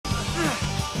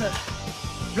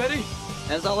Ready?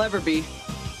 As I'll ever be.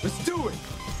 Let's do it!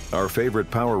 Our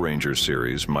favorite Power Rangers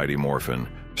series, Mighty Morphin,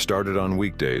 started on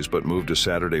weekdays but moved to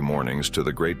Saturday mornings to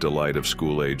the great delight of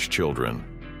school-aged children.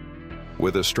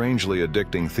 With a strangely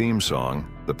addicting theme song,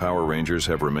 the Power Rangers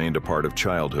have remained a part of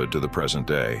childhood to the present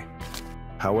day.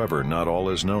 However, not all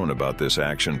is known about this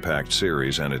action-packed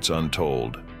series and its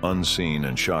untold, unseen,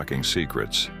 and shocking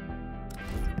secrets.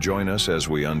 Join us as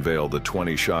we unveil the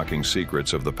 20 shocking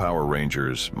secrets of the Power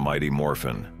Rangers Mighty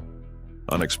Morphin.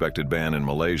 Unexpected ban in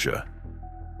Malaysia.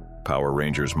 Power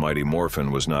Rangers Mighty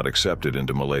Morphin was not accepted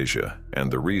into Malaysia,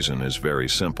 and the reason is very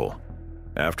simple.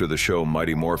 After the show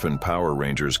Mighty Morphin Power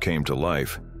Rangers came to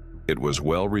life, it was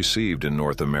well received in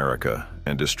North America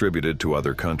and distributed to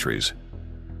other countries.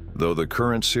 Though the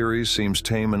current series seems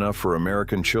tame enough for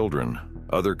American children,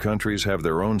 other countries have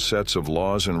their own sets of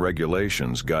laws and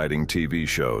regulations guiding TV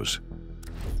shows.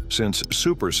 Since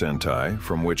Super Sentai,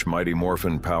 from which Mighty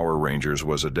Morphin Power Rangers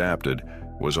was adapted,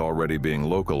 was already being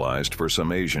localized for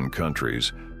some Asian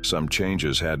countries, some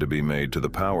changes had to be made to the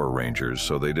Power Rangers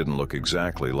so they didn't look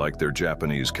exactly like their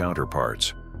Japanese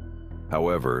counterparts.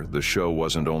 However, the show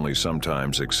wasn't only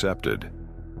sometimes accepted.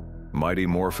 Mighty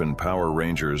Morphin Power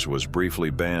Rangers was briefly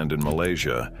banned in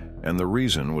Malaysia, and the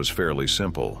reason was fairly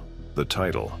simple: the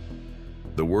title.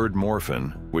 The word morphin,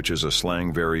 which is a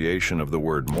slang variation of the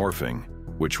word morphing,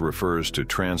 which refers to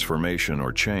transformation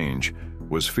or change,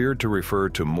 was feared to refer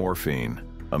to morphine,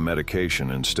 a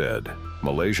medication instead.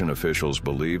 Malaysian officials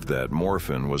believed that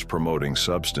morphin was promoting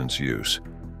substance use.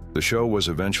 The show was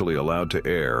eventually allowed to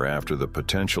air after the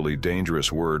potentially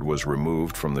dangerous word was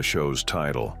removed from the show's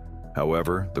title.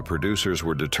 However, the producers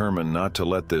were determined not to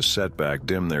let this setback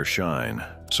dim their shine,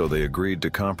 so they agreed to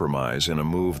compromise in a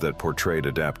move that portrayed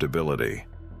adaptability.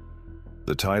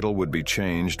 The title would be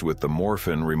changed with the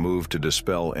morphin removed to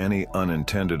dispel any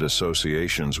unintended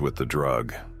associations with the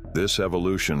drug. This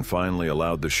evolution finally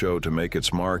allowed the show to make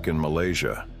its mark in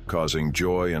Malaysia, causing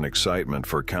joy and excitement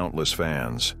for countless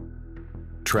fans.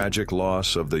 Tragic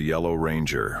loss of the Yellow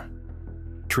Ranger.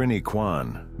 Trini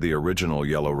Kwan, the original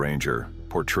Yellow Ranger,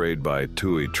 portrayed by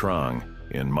Tui Trong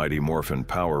in Mighty Morphin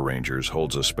Power Rangers,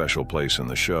 holds a special place in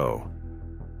the show.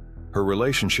 Her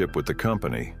relationship with the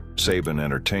company, Saban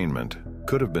Entertainment,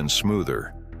 could have been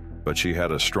smoother, but she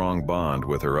had a strong bond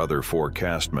with her other 4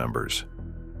 cast members.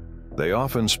 They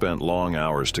often spent long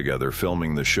hours together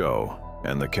filming the show,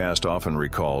 and the cast often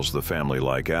recalls the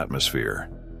family-like atmosphere.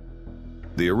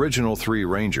 The original 3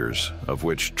 Rangers, of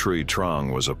which Tui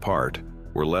Trong was a part,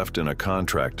 were left in a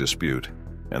contract dispute,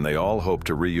 and they all hoped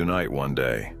to reunite one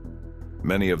day.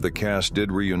 Many of the cast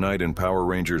did reunite in Power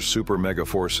Rangers Super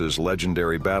Megaforce's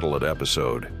legendary Battle It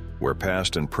episode, where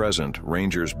past and present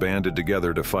Rangers banded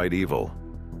together to fight evil.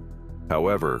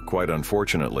 However, quite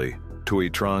unfortunately, Tui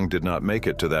Trong did not make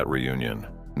it to that reunion,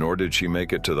 nor did she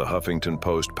make it to the Huffington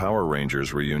Post Power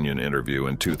Rangers reunion interview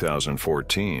in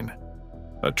 2014.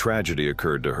 A tragedy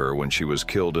occurred to her when she was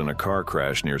killed in a car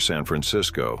crash near San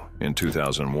Francisco in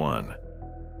 2001.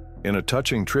 In a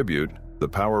touching tribute, the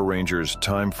Power Rangers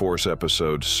Time Force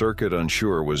episode Circuit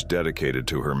Unsure was dedicated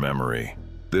to her memory.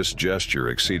 This gesture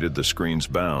exceeded the screen's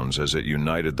bounds as it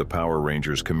united the Power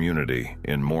Rangers community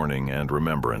in mourning and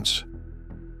remembrance.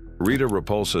 Rita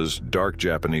Repulsa's dark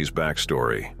Japanese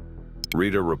backstory.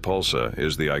 Rita Repulsa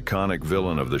is the iconic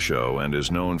villain of the show and is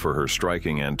known for her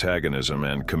striking antagonism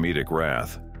and comedic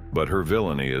wrath, but her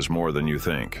villainy is more than you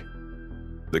think.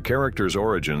 The character's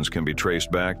origins can be traced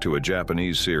back to a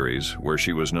Japanese series where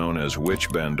she was known as Witch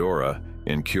Bandora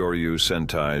in Kyoryu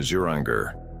Sentai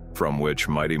Zuranger, from which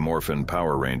Mighty Morphin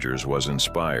Power Rangers was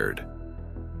inspired.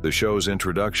 The show's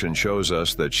introduction shows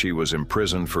us that she was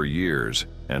imprisoned for years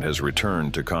and has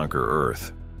returned to conquer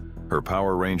Earth. Her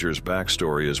Power Rangers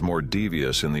backstory is more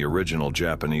devious in the original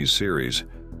Japanese series.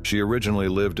 She originally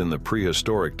lived in the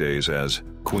prehistoric days as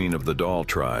Queen of the Doll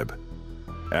Tribe.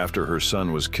 After her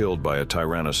son was killed by a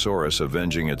Tyrannosaurus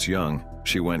avenging its young,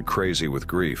 she went crazy with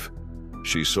grief.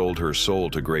 She sold her soul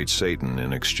to Great Satan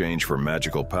in exchange for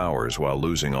magical powers while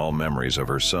losing all memories of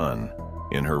her son.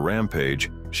 In her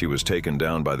rampage, she was taken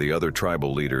down by the other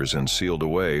tribal leaders and sealed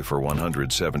away for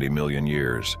 170 million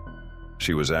years.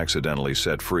 She was accidentally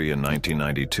set free in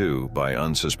 1992 by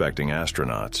unsuspecting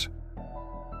astronauts.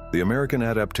 The American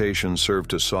adaptation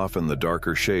served to soften the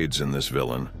darker shades in this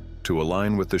villain, to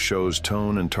align with the show's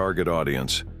tone and target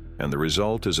audience, and the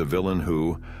result is a villain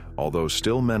who, although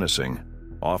still menacing,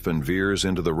 often veers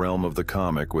into the realm of the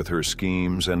comic with her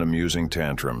schemes and amusing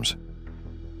tantrums.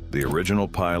 The original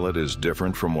pilot is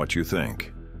different from what you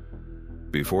think.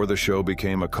 Before the show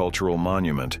became a cultural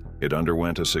monument, it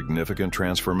underwent a significant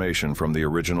transformation from the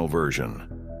original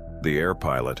version. The air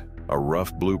pilot, a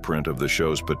rough blueprint of the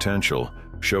show's potential,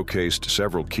 showcased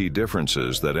several key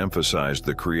differences that emphasized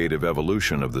the creative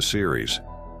evolution of the series.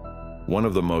 One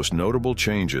of the most notable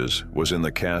changes was in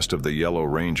the cast of the Yellow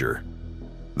Ranger.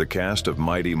 The cast of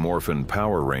Mighty Morphin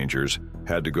Power Rangers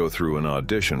had to go through an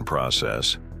audition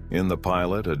process. In the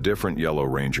pilot, a different Yellow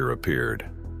Ranger appeared.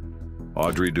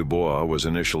 Audrey Dubois was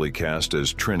initially cast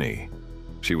as Trini.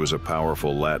 She was a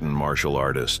powerful Latin martial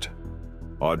artist.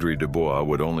 Audrey Dubois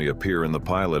would only appear in the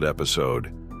pilot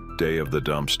episode, Day of the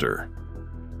Dumpster.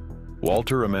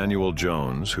 Walter Emmanuel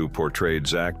Jones, who portrayed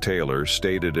Zach Taylor,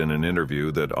 stated in an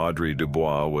interview that Audrey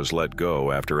Dubois was let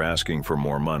go after asking for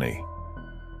more money.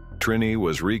 Trini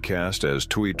was recast as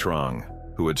Tui Trong,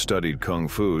 who had studied Kung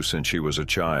Fu since she was a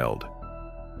child.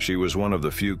 She was one of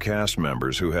the few cast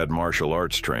members who had martial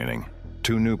arts training.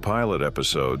 2 new pilot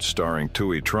episodes starring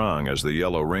Tui Trong as the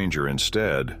Yellow Ranger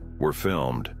instead were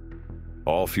filmed.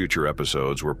 All future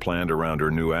episodes were planned around her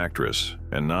new actress,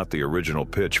 and not the original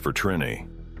pitch for Trini.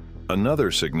 Another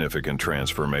significant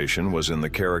transformation was in the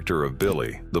character of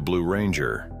Billy, the Blue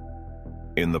Ranger.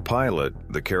 In the pilot,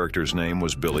 the character's name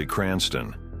was Billy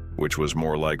Cranston, which was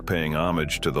more like paying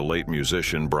homage to the late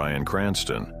musician Bryan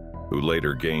Cranston, who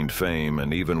later gained fame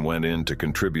and even went in to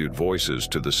contribute voices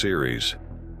to the series.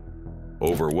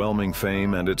 Overwhelming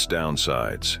fame and its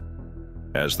downsides.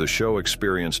 As the show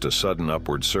experienced a sudden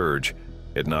upward surge,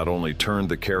 it not only turned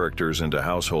the characters into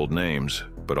household names,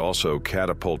 but also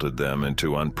catapulted them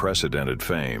into unprecedented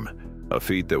fame, a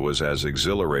feat that was as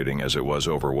exhilarating as it was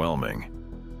overwhelming.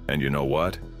 And you know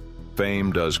what?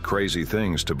 Fame does crazy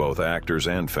things to both actors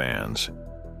and fans.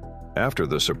 After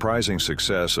the surprising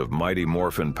success of Mighty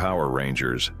Morphin Power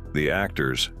Rangers, the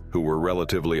actors, who were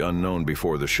relatively unknown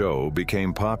before the show,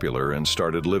 became popular and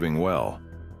started living well.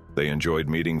 They enjoyed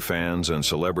meeting fans and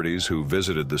celebrities who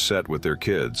visited the set with their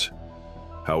kids.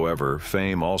 However,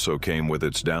 fame also came with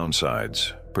its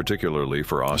downsides, particularly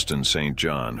for Austin St.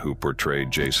 John, who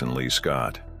portrayed Jason Lee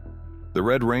Scott. The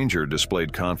Red Ranger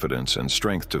displayed confidence and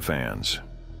strength to fans.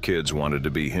 Kids wanted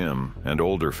to be him, and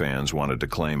older fans wanted to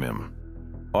claim him.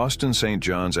 Austin St.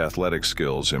 John's athletic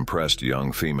skills impressed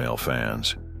young female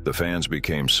fans. The fans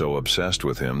became so obsessed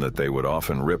with him that they would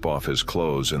often rip off his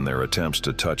clothes in their attempts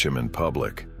to touch him in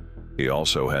public. He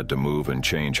also had to move and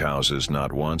change houses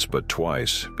not once but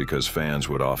twice because fans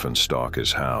would often stalk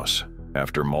his house.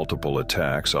 After multiple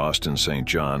attacks, Austin St.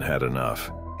 John had enough.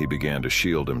 He began to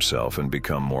shield himself and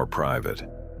become more private.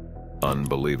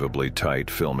 Unbelievably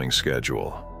tight filming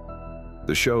schedule.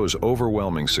 The show's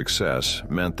overwhelming success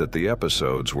meant that the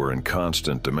episodes were in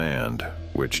constant demand,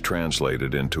 which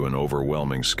translated into an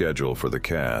overwhelming schedule for the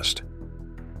cast.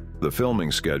 The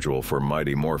filming schedule for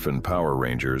Mighty Morphin Power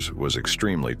Rangers was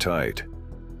extremely tight.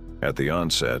 At the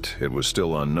onset, it was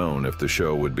still unknown if the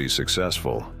show would be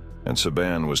successful, and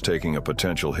Saban was taking a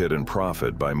potential hit in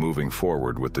profit by moving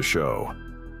forward with the show.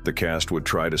 The cast would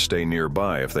try to stay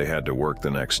nearby if they had to work the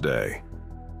next day.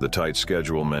 The tight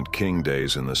schedule meant king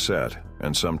days in the set,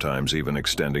 and sometimes even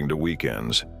extending to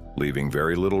weekends, leaving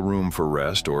very little room for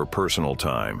rest or personal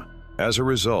time. As a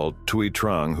result, Tui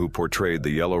Trong, who portrayed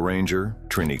the Yellow Ranger,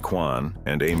 Trini Kwan,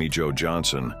 and Amy Jo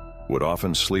Johnson, would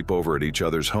often sleep over at each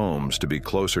other's homes to be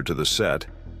closer to the set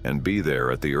and be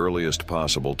there at the earliest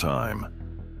possible time.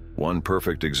 One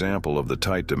perfect example of the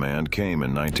tight demand came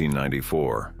in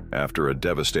 1994, after a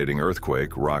devastating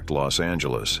earthquake rocked Los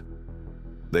Angeles.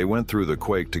 They went through the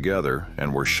quake together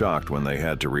and were shocked when they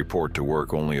had to report to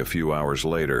work only a few hours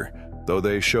later. Though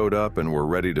they showed up and were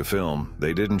ready to film,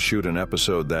 they didn't shoot an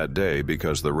episode that day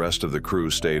because the rest of the crew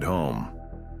stayed home.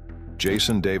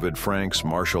 Jason David Frank's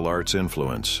martial arts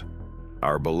influence.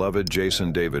 Our beloved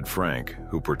Jason David Frank,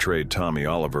 who portrayed Tommy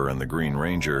Oliver and the Green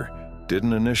Ranger,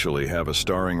 didn't initially have a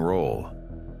starring role.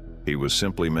 He was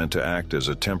simply meant to act as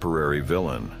a temporary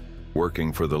villain,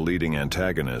 working for the leading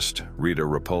antagonist, Rita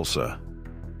Repulsa.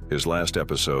 His last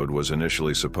episode was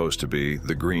initially supposed to be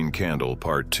The Green Candle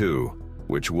Part 2,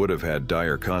 which would have had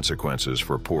dire consequences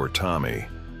for poor Tommy.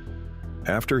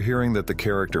 After hearing that the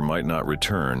character might not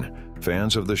return,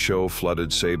 fans of the show flooded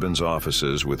Saban's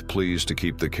offices with pleas to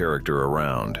keep the character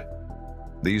around.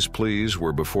 These pleas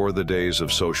were before the days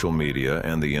of social media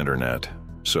and the internet,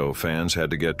 so fans had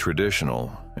to get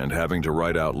traditional, and having to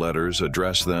write out letters,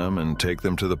 address them, and take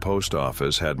them to the post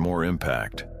office had more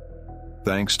impact.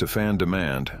 Thanks to fan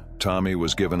demand, Tommy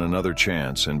was given another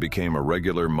chance and became a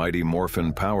regular Mighty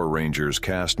Morphin Power Rangers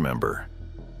cast member.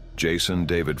 Jason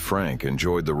David Frank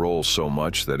enjoyed the role so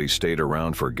much that he stayed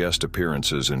around for guest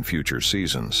appearances in future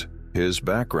seasons. His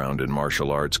background in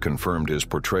martial arts confirmed his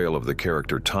portrayal of the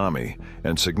character Tommy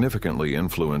and significantly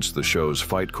influenced the show's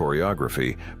fight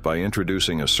choreography by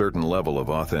introducing a certain level of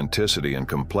authenticity and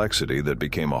complexity that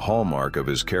became a hallmark of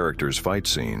his character's fight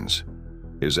scenes.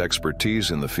 His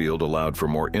expertise in the field allowed for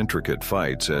more intricate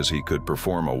fights as he could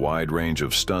perform a wide range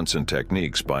of stunts and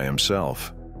techniques by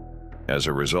himself. As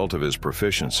a result of his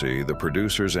proficiency, the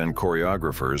producers and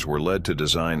choreographers were led to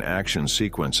design action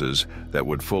sequences that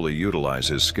would fully utilize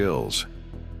his skills.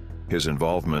 His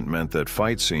involvement meant that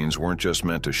fight scenes weren't just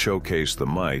meant to showcase the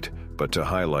might, but to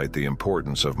highlight the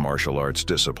importance of martial arts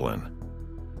discipline.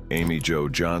 Amy Jo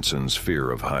Johnson's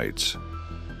fear of heights.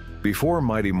 Before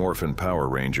Mighty Morphin Power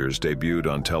Rangers debuted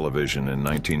on television in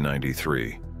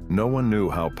 1993, no one knew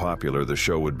how popular the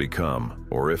show would become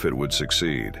or if it would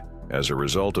succeed. As a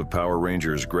result of Power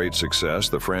Rangers' great success,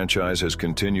 the franchise has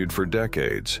continued for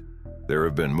decades. There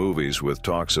have been movies with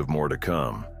talks of more to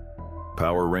come.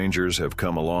 Power Rangers have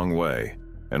come a long way,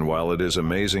 and while it is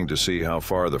amazing to see how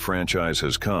far the franchise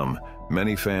has come,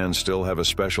 many fans still have a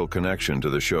special connection to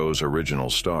the show's original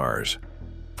stars.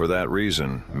 For that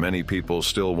reason, many people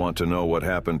still want to know what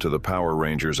happened to the Power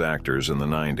Rangers actors in the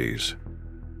 90s.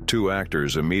 Two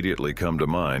actors immediately come to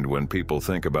mind when people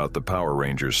think about the Power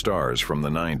Rangers stars from the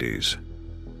 90s.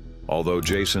 Although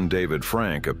Jason David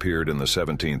Frank appeared in the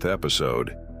 17th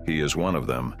episode, he is one of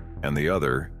them, and the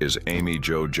other is Amy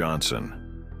Jo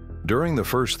Johnson. During the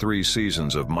first 3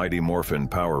 seasons of Mighty Morphin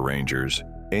Power Rangers,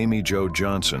 Amy Jo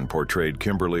Johnson portrayed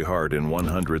Kimberly Hart in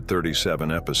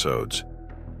 137 episodes.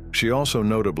 She also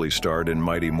notably starred in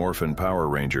Mighty Morphin Power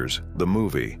Rangers, the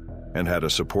movie, and had a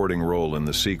supporting role in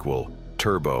the sequel,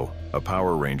 Turbo, a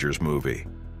Power Rangers movie.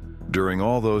 During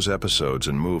all those episodes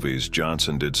and movies,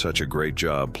 Johnson did such a great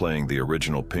job playing the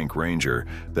original Pink Ranger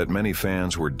that many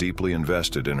fans were deeply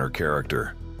invested in her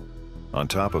character. On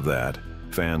top of that,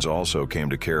 fans also came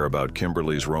to care about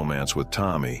Kimberly's romance with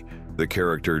Tommy, the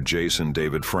character Jason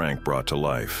David Frank brought to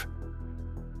life.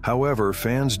 However,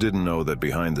 fans didn't know that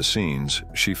behind the scenes,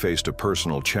 she faced a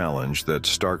personal challenge that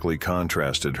starkly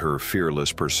contrasted her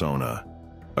fearless persona,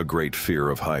 a great fear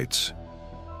of heights.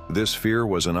 This fear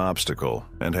was an obstacle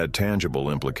and had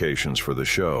tangible implications for the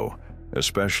show,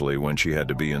 especially when she had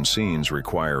to be in scenes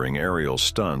requiring aerial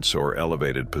stunts or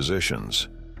elevated positions.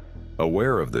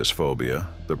 Aware of this phobia,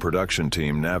 the production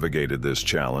team navigated this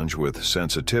challenge with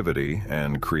sensitivity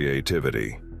and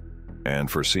creativity.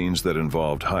 And for scenes that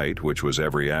involved height, which was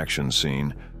every action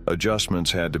scene,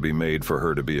 adjustments had to be made for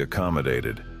her to be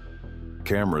accommodated.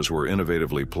 Cameras were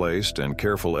innovatively placed, and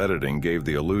careful editing gave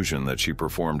the illusion that she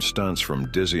performed stunts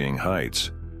from dizzying heights.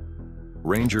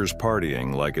 Rangers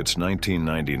partying like it's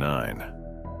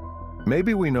 1999.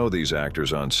 Maybe we know these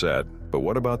actors on set, but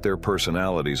what about their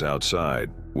personalities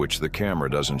outside, which the camera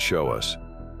doesn't show us?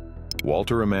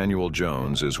 Walter Emmanuel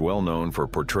Jones is well known for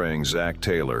portraying Zach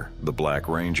Taylor, the Black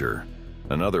Ranger.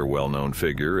 Another well-known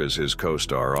figure is his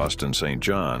co-star Austin St.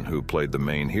 John, who played the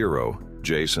main hero,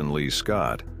 Jason Lee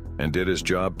Scott, and did his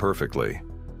job perfectly.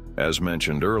 As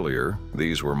mentioned earlier,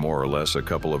 these were more or less a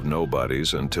couple of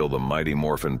nobodies until the Mighty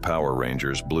Morphin Power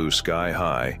Rangers blew sky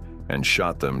high and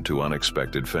shot them to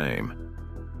unexpected fame.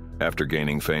 After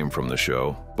gaining fame from the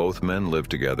show, both men lived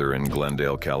together in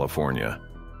Glendale, California.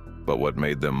 But what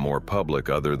made them more public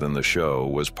other than the show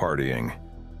was partying.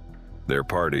 Their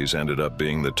parties ended up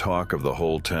being the talk of the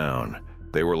whole town.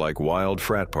 They were like wild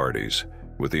frat parties,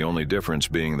 with the only difference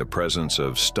being the presence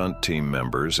of stunt team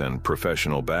members and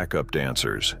professional backup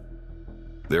dancers.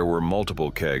 There were multiple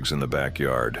kegs in the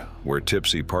backyard, where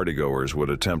tipsy partygoers would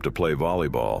attempt to play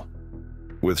volleyball.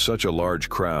 With such a large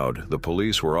crowd, the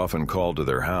police were often called to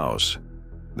their house.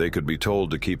 They could be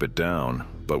told to keep it down,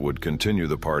 but would continue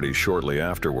the party shortly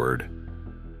afterward.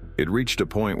 It reached a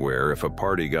point where, if a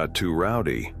party got too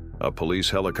rowdy, a police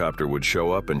helicopter would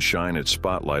show up and shine its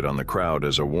spotlight on the crowd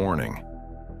as a warning.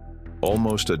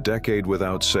 Almost a decade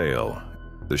without sale.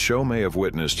 The show may have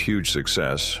witnessed huge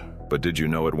success, but did you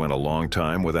know it went a long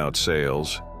time without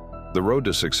sales? The road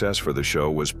to success for the show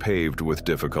was paved with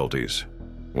difficulties.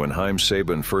 When Haim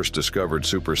Saban first discovered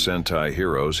Super Sentai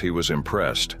heroes, he was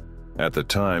impressed. At the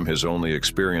time, his only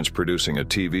experience producing a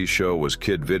TV show was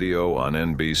Kid Video on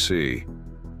NBC.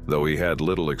 Though he had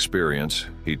little experience,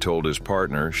 he told his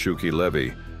partner, Shuki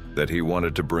Levy, that he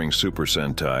wanted to bring Super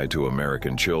Sentai to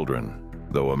American children.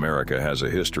 Though America has a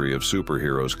history of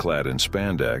superheroes clad in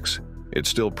spandex, it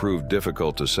still proved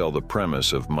difficult to sell the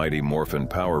premise of Mighty Morphin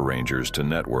Power Rangers to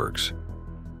networks.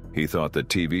 He thought that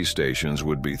TV stations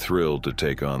would be thrilled to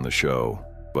take on the show,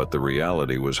 but the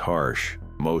reality was harsh.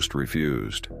 Most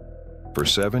refused. For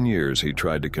 7 years, he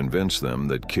tried to convince them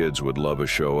that kids would love a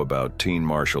show about teen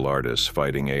martial artists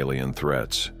fighting alien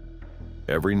threats.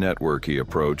 Every network he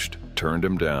approached turned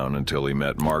him down until he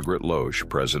met Margaret Loesch,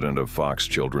 president of Fox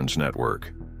Children's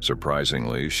Network.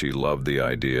 Surprisingly, she loved the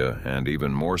idea and,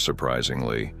 even more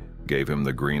surprisingly, gave him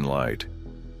the green light.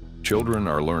 Children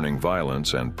are learning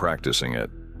violence and practicing it.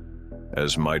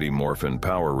 As Mighty Morphin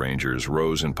Power Rangers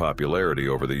rose in popularity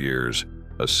over the years,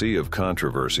 a sea of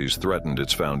controversies threatened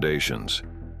its foundations.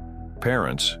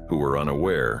 Parents, who were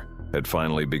unaware, had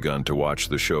finally begun to watch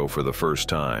the show for the first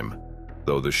time.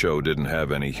 Though the show didn't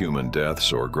have any human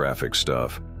deaths or graphic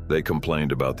stuff, they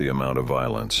complained about the amount of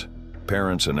violence.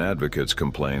 Parents and advocates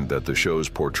complained that the show's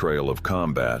portrayal of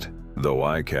combat, though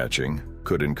eye-catching,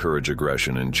 could encourage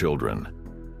aggression in children.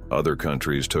 Other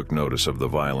countries took notice of the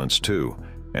violence too,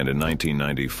 and in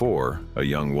 1994, a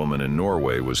young woman in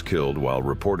Norway was killed while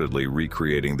reportedly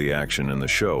recreating the action in the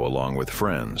show along with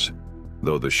friends.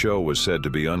 Though the show was said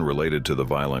to be unrelated to the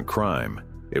violent crime,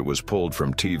 it was pulled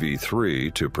from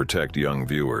TV3 to protect young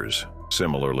viewers.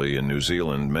 Similarly, in New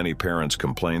Zealand, many parents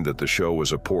complained that the show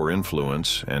was a poor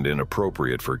influence and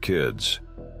inappropriate for kids.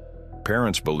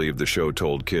 Parents believed the show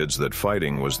told kids that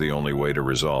fighting was the only way to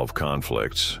resolve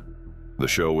conflicts. The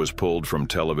show was pulled from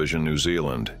Television New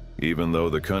Zealand, even though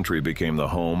the country became the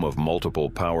home of multiple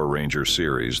Power Ranger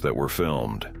series that were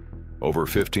filmed. Over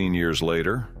 15 years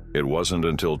later, it wasn't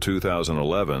until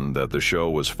 2011 that the show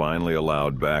was finally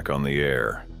allowed back on the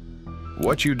air.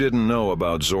 What you didn't know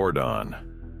about Zordon.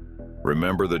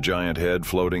 Remember the giant head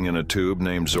floating in a tube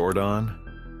named Zordon?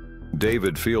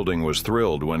 David Fielding was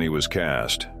thrilled when he was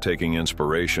cast, taking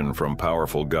inspiration from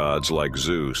powerful gods like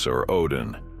Zeus or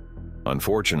Odin.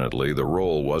 Unfortunately, the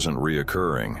role wasn't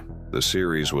reoccurring. The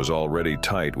series was already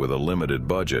tight with a limited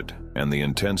budget, and the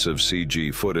intensive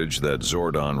CG footage that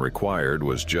Zordon required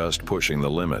was just pushing the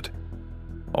limit.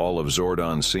 All of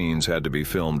Zordon's scenes had to be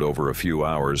filmed over a few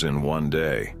hours in one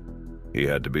day. He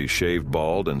had to be shaved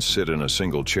bald and sit in a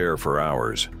single chair for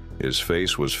hours. His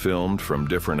face was filmed from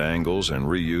different angles and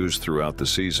reused throughout the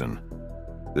season.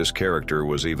 This character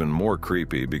was even more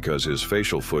creepy because his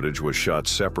facial footage was shot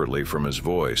separately from his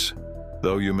voice.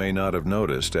 Though you may not have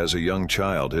noticed, as a young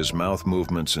child, his mouth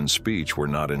movements and speech were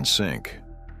not in sync.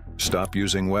 Stop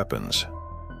using weapons.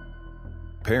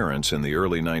 Parents in the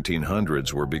early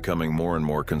 1900s were becoming more and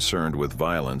more concerned with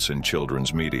violence in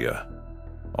children's media.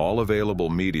 All available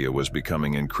media was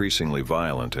becoming increasingly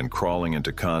violent and crawling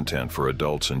into content for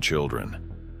adults and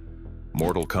children.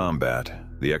 Mortal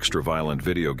Kombat, the extra-violent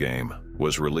video game,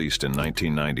 was released in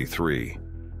 1993.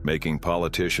 Making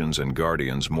politicians and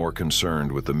guardians more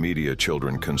concerned with the media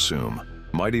children consume.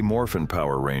 Mighty Morphin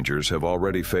Power Rangers have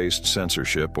already faced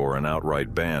censorship or an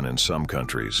outright ban in some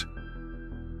countries.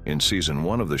 In Season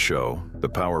 1 of the show, the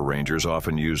Power Rangers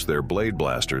often used their blade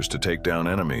blasters to take down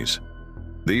enemies.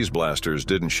 These blasters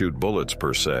didn't shoot bullets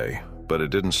per se, but it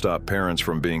didn't stop parents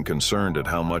from being concerned at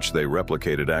how much they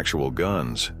replicated actual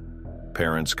guns.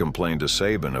 Parents complained to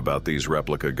Saban about these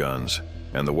replica guns,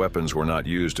 and the weapons were not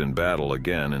used in battle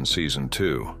again in Season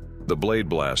 2. The blade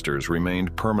blasters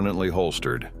remained permanently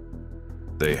holstered.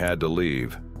 They had to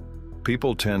leave.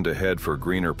 People tend to head for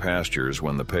greener pastures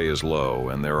when the pay is low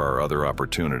and there are other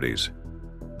opportunities.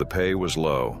 The pay was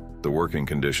low, the working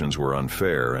conditions were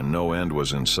unfair, and no end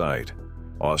was in sight.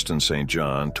 Austin St.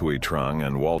 John, Tui Trung,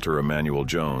 and Walter Emmanuel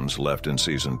Jones left in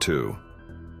Season 2.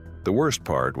 The worst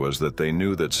part was that they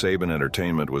knew that Saban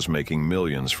Entertainment was making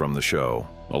millions from the show,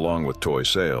 along with toy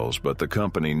sales, but the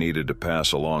company needed to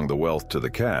pass along the wealth to the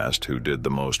cast, who did the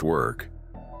most work.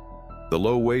 The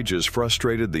low wages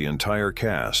frustrated the entire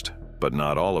cast, but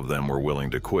not all of them were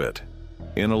willing to quit.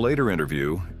 In a later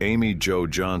interview, Amy Jo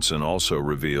Johnson also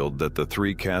revealed that the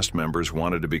 3 cast members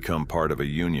wanted to become part of a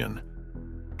union.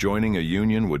 Joining a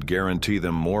union would guarantee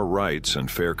them more rights and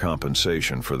fair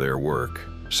compensation for their work.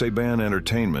 Saban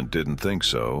Entertainment didn't think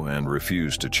so and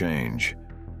refused to change.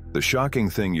 The shocking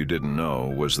thing you didn't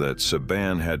know was that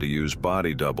Saban had to use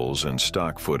body doubles and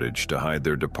stock footage to hide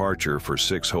their departure for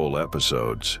 6 whole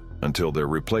episodes, until their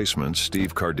replacements,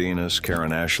 Steve Cardenas,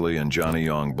 Karen Ashley, and Johnny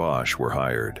Yong Bosch, were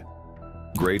hired.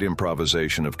 Great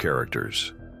improvisation of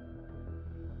characters.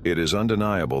 It is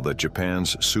undeniable that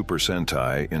Japan's Super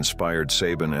Sentai inspired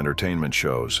Saban Entertainment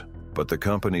shows, but the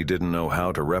company didn't know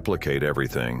how to replicate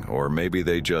everything, or maybe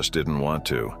they just didn't want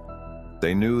to.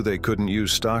 They knew they couldn't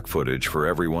use stock footage for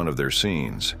every one of their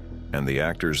scenes, and the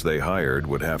actors they hired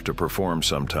would have to perform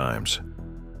sometimes.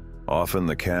 Often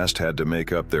the cast had to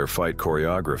make up their fight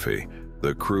choreography.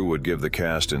 The crew would give the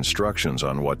cast instructions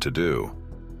on what to do.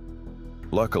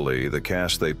 Luckily, the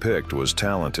cast they picked was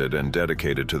talented and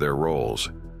dedicated to their roles.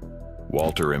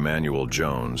 Walter Emmanuel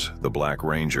Jones, the Black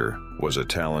Ranger, was a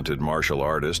talented martial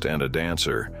artist and a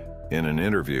dancer, In an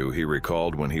interview, he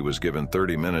recalled when he was given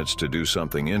 30 minutes to do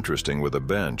something interesting with a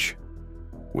bench.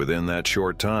 Within that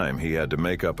short time, he had to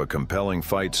make up a compelling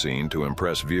fight scene to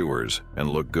impress viewers and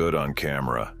look good on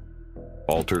camera.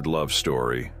 Altered love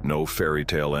story, no fairy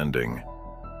tale ending.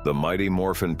 The Mighty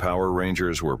Morphin Power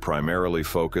Rangers were primarily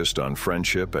focused on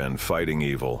friendship and fighting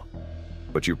evil.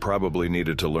 But you probably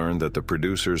needed to learn that the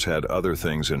producers had other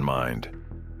things in mind.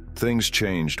 Things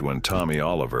changed when Tommy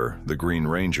Oliver, the Green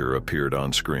Ranger, appeared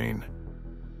on screen.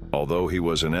 Although he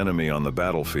was an enemy on the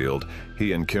battlefield,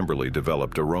 he and Kimberly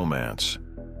developed a romance.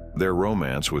 Their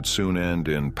romance would soon end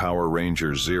in Power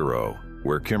Rangers Zero,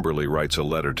 where Kimberly writes a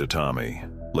letter to Tommy,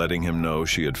 letting him know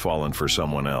she had fallen for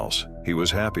someone else. He was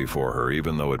happy for her,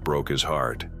 even though it broke his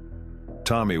heart.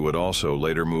 Tommy would also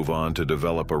later move on to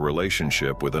develop a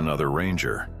relationship with another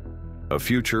Ranger. A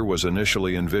future was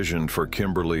initially envisioned for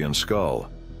Kimberly and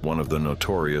Skull, one of the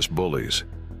notorious bullies.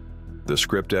 The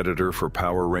script editor for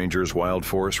Power Rangers Wild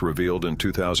Force revealed in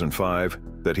 2005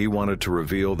 that he wanted to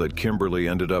reveal that Kimberly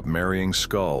ended up marrying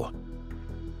Skull.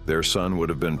 Their son would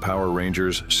have been Power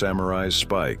Rangers Samurai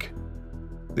Spike.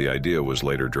 The idea was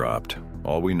later dropped.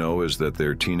 All we know is that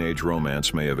their teenage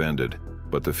romance may have ended,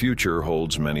 but the future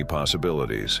holds many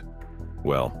possibilities.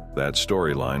 Well, that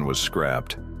storyline was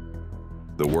scrapped.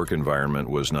 The work environment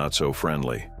was not so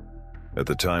friendly. At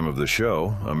the time of the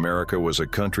show, America was a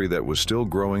country that was still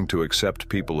growing to accept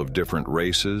people of different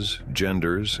races,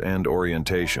 genders, and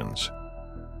orientations.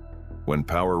 When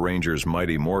Power Rangers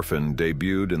Mighty Morphin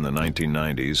debuted in the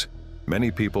 1990s,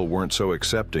 many people weren't so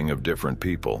accepting of different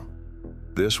people.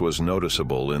 This was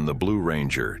noticeable in the Blue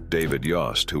Ranger, David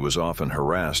Yost, who was often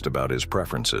harassed about his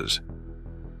preferences.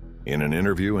 In an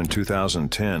interview in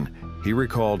 2010, he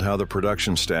recalled how the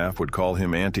production staff would call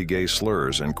him anti-gay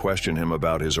slurs and question him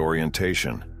about his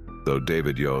orientation. Though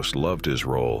David Yost loved his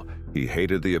role, he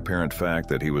hated the apparent fact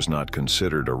that he was not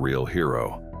considered a real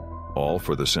hero, all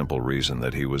for the simple reason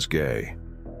that he was gay.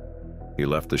 He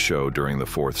left the show during the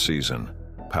 4th season,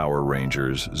 Power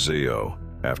Rangers Zeo,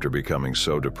 after becoming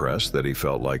so depressed that he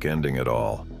felt like ending it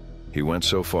all. He went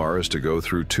so far as to go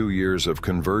through 2 years of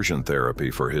conversion therapy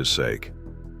for his sake.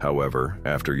 However,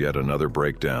 after yet another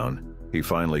breakdown, he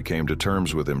finally came to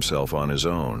terms with himself on his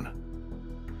own.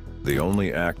 The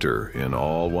only actor in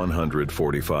all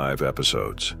 145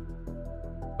 episodes.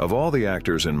 Of all the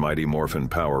actors in Mighty Morphin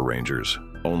Power Rangers,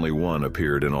 only one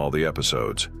appeared in all the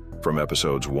episodes, from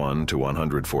episodes 1 to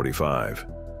 145.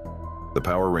 The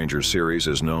Power Rangers series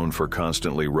is known for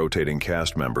constantly rotating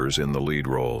cast members in the lead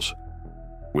roles.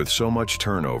 With so much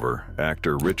turnover,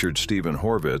 actor Richard Stephen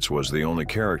Horvitz was the only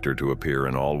character to appear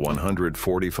in all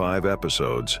 145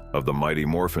 episodes of the Mighty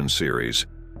Morphin series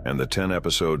and the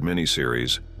 10-episode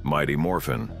miniseries Mighty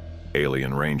Morphin: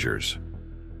 Alien Rangers.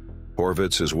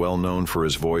 Horvitz is well known for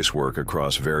his voice work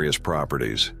across various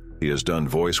properties. He has done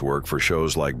voice work for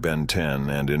shows like Ben 10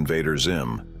 and Invader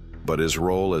Zim, but his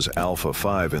role as Alpha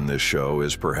 5 in this show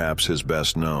is perhaps his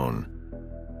best known.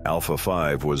 Alpha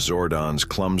 5 was Zordon's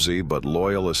clumsy but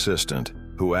loyal assistant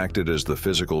who acted as the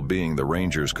physical being the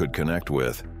Rangers could connect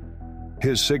with.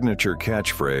 His signature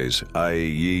catchphrase,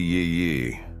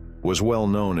 "Aye-yi-yi-yi," was well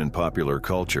known in popular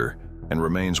culture and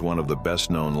remains one of the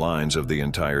best-known lines of the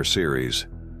entire series.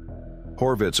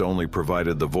 Horvitz only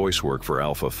provided the voice work for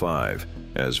Alpha 5,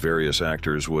 as various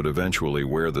actors would eventually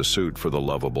wear the suit for the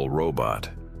lovable robot.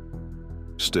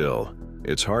 Still,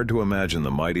 it's hard to imagine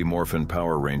the Mighty Morphin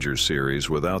Power Rangers series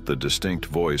without the distinct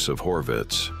voice of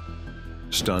Horvitz.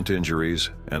 Stunt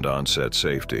injuries and on-set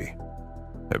safety.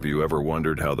 Have you ever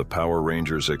wondered how the Power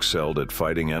Rangers excelled at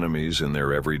fighting enemies in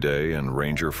their everyday and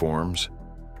Ranger forms?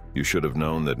 You should have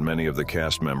known that many of the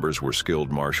cast members were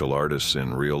skilled martial artists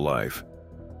in real life.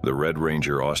 The Red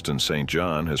Ranger Austin St.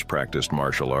 John has practiced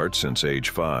martial arts since age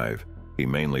 5. He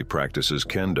mainly practices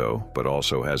Kendo, but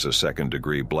also has a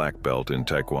 2nd-degree black belt in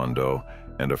Taekwondo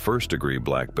and a 1st-degree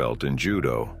black belt in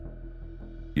Judo.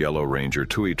 Yellow Ranger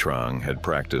Tui Trong had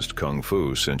practiced Kung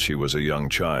Fu since she was a young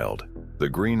child. The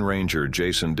Green Ranger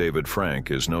Jason David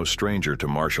Frank is no stranger to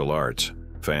martial arts.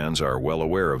 Fans are well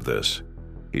aware of this.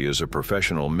 He is a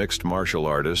professional mixed martial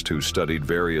artist who studied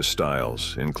various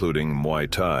styles, including Muay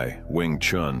Thai, Wing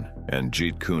Chun, and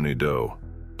Jeet Kune Do.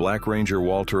 Black Ranger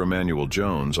Walter Emmanuel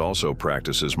Jones also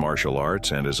practices martial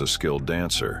arts and is a skilled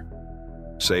dancer.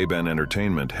 Saban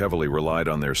Entertainment heavily relied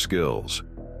on their skills.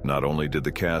 Not only did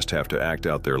the cast have to act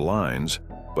out their lines,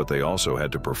 but they also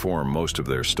had to perform most of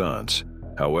their stunts.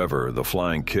 However, the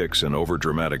flying kicks and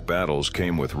overdramatic battles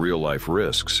came with real-life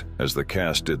risks, as the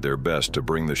cast did their best to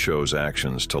bring the show's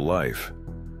actions to life.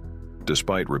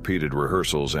 Despite repeated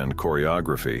rehearsals and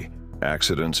choreography,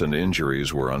 accidents and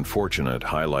injuries were unfortunate,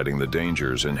 highlighting the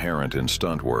dangers inherent in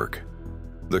stunt work.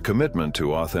 The commitment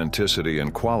to authenticity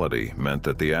and quality meant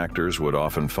that the actors would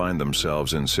often find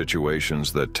themselves in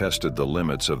situations that tested the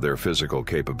limits of their physical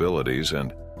capabilities,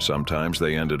 and sometimes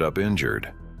they ended up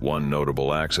injured. One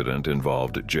notable accident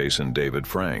involved Jason David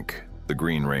Frank, the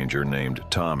Green Ranger named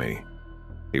Tommy.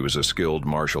 He was a skilled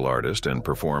martial artist and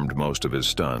performed most of his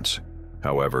stunts.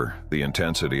 However, the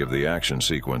intensity of the action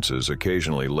sequences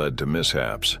occasionally led to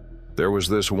mishaps. There was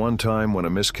this one time when a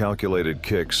miscalculated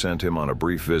kick sent him on a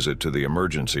brief visit to the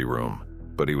emergency room,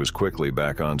 but he was quickly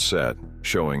back on set,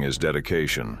 showing his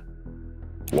dedication.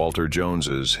 Walter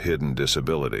Jones's hidden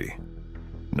disability.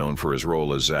 Known for his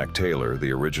role as Zack Taylor,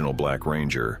 the original Black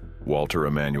Ranger, Walter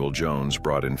Emmanuel Jones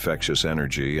brought infectious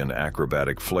energy and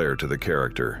acrobatic flair to the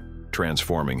character,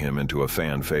 transforming him into a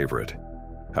fan favorite.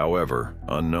 However,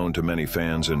 unknown to many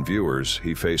fans and viewers,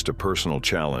 he faced a personal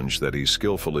challenge that he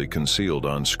skillfully concealed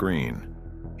on screen.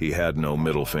 He had no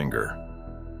middle finger.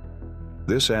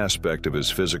 This aspect of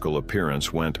his physical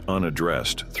appearance went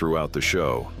unaddressed throughout the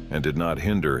show and did not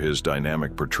hinder his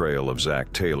dynamic portrayal of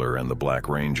Zack Taylor and the Black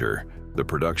Ranger. The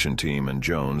production team and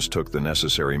Jones took the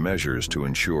necessary measures to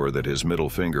ensure that his middle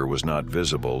finger was not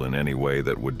visible in any way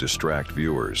that would distract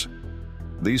viewers.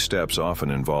 These steps often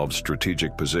involved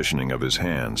strategic positioning of his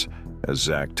hands as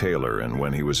Zack Taylor and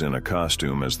when he was in a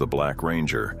costume as the Black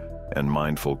Ranger, and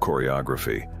mindful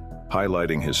choreography,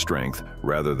 highlighting his strength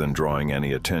rather than drawing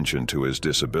any attention to his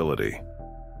disability.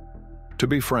 To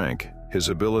be frank, his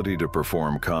ability to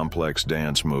perform complex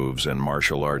dance moves and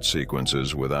martial arts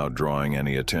sequences without drawing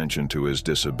any attention to his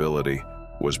disability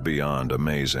was beyond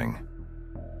amazing.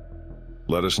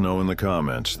 Let us know in the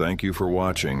comments. Thank you for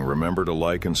watching. Remember to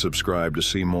like and subscribe to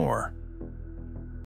see more.